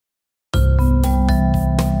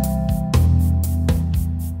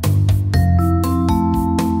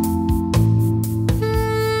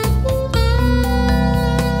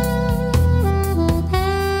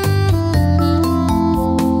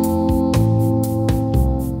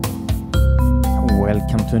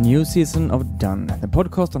to a new season of Done, the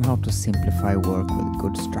podcast on how to simplify work with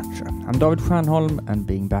good structure. I'm David Stjernholm, and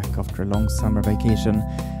being back after a long summer vacation,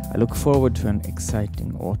 I look forward to an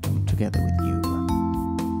exciting autumn together with you.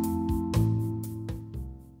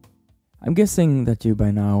 I'm guessing that you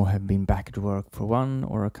by now have been back at work for one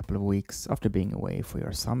or a couple of weeks after being away for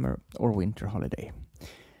your summer or winter holiday.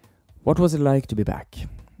 What was it like to be back?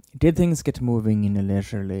 Did things get moving in a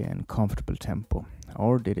leisurely and comfortable tempo?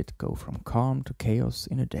 Or did it go from calm to chaos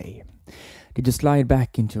in a day? Did you slide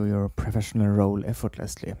back into your professional role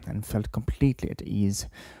effortlessly and felt completely at ease?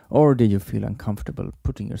 Or did you feel uncomfortable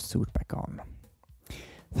putting your suit back on?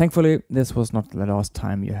 Thankfully, this was not the last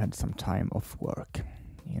time you had some time off work.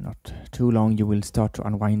 In not too long you will start to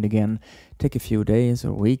unwind again, take a few days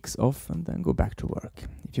or weeks off and then go back to work.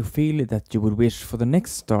 If you feel that you would wish for the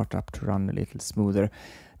next startup to run a little smoother,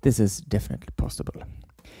 this is definitely possible.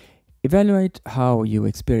 Evaluate how you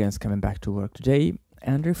experience coming back to work today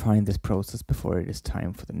and refine this process before it is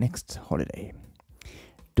time for the next holiday.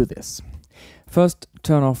 Do this. First,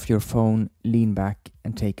 turn off your phone, lean back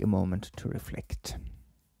and take a moment to reflect.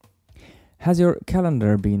 Has your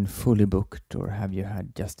calendar been fully booked, or have you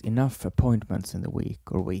had just enough appointments in the week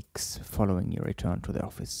or weeks following your return to the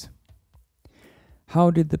office? How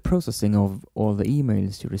did the processing of all the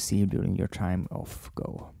emails you received during your time off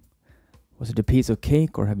go? Was it a piece of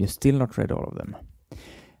cake, or have you still not read all of them?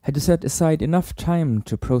 Had you set aside enough time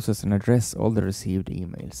to process and address all the received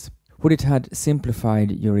emails? Would it have simplified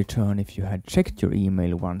your return if you had checked your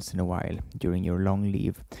email once in a while during your long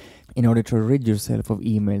leave, in order to rid yourself of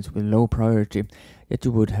emails with low priority that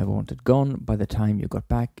you would have wanted gone by the time you got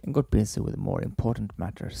back and got busy with more important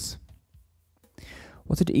matters?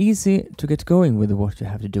 Was it easy to get going with what you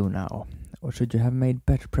have to do now, or should you have made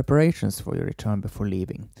better preparations for your return before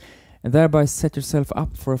leaving, and thereby set yourself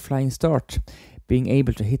up for a flying start, being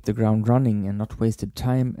able to hit the ground running and not wasted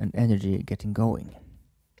time and energy getting going?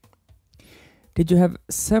 Did you have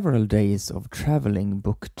several days of traveling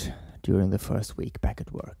booked during the first week back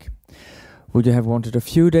at work? Would you have wanted a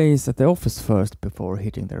few days at the office first before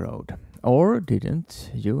hitting the road? Or didn't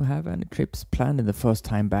you have any trips planned in the first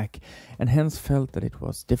time back and hence felt that it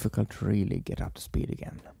was difficult to really get up to speed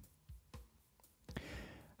again?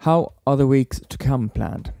 How are the weeks to come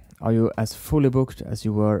planned? Are you as fully booked as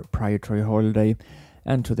you were prior to your holiday,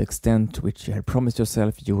 and to the extent to which you had promised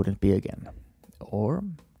yourself you wouldn't be again? Or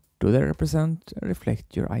do they represent and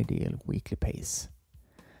reflect your ideal weekly pace?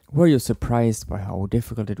 Were you surprised by how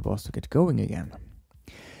difficult it was to get going again?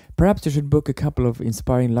 Perhaps you should book a couple of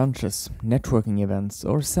inspiring lunches, networking events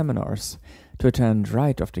or seminars to attend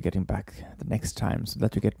right after getting back the next time, so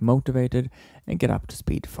that you get motivated and get up to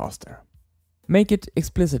speed faster. Make it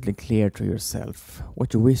explicitly clear to yourself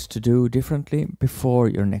what you wish to do differently before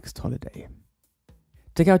your next holiday.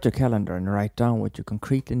 Take out your calendar and write down what you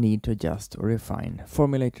concretely need to adjust or refine,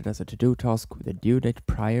 formulated as a to-do task with a due date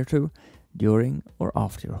prior to, during or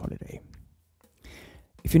after your holiday.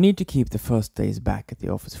 If you need to keep the first days back at the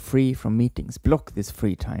office free from meetings, block this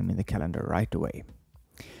free time in the calendar right away.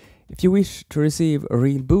 If you wish to receive a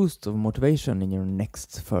real boost of motivation in your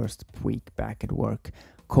next first week back at work,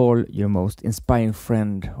 call your most inspiring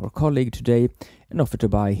friend or colleague today and offer to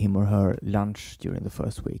buy him or her lunch during the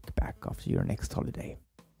first week back after your next holiday.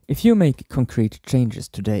 If you make concrete changes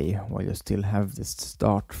today while you still have this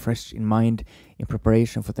start fresh in mind in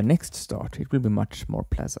preparation for the next start, it will be much more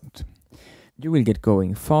pleasant. You will get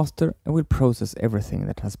going faster and will process everything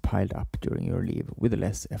that has piled up during your leave with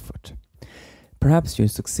less effort. Perhaps you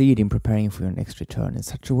succeed in preparing for your next return in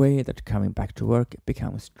such a way that coming back to work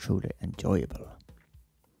becomes truly enjoyable.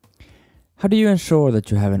 How do you ensure that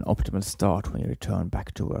you have an optimal start when you return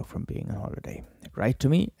back to work from being on holiday? Write to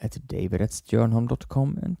me at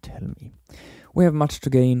david@stjernholm.com and tell me. We have much to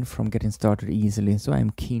gain from getting started easily, so I am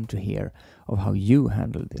keen to hear of how you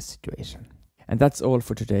handle this situation. And that's all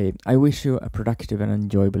for today. I wish you a productive and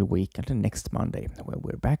enjoyable week until next Monday, where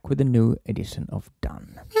we're back with a new edition of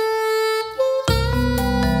Done.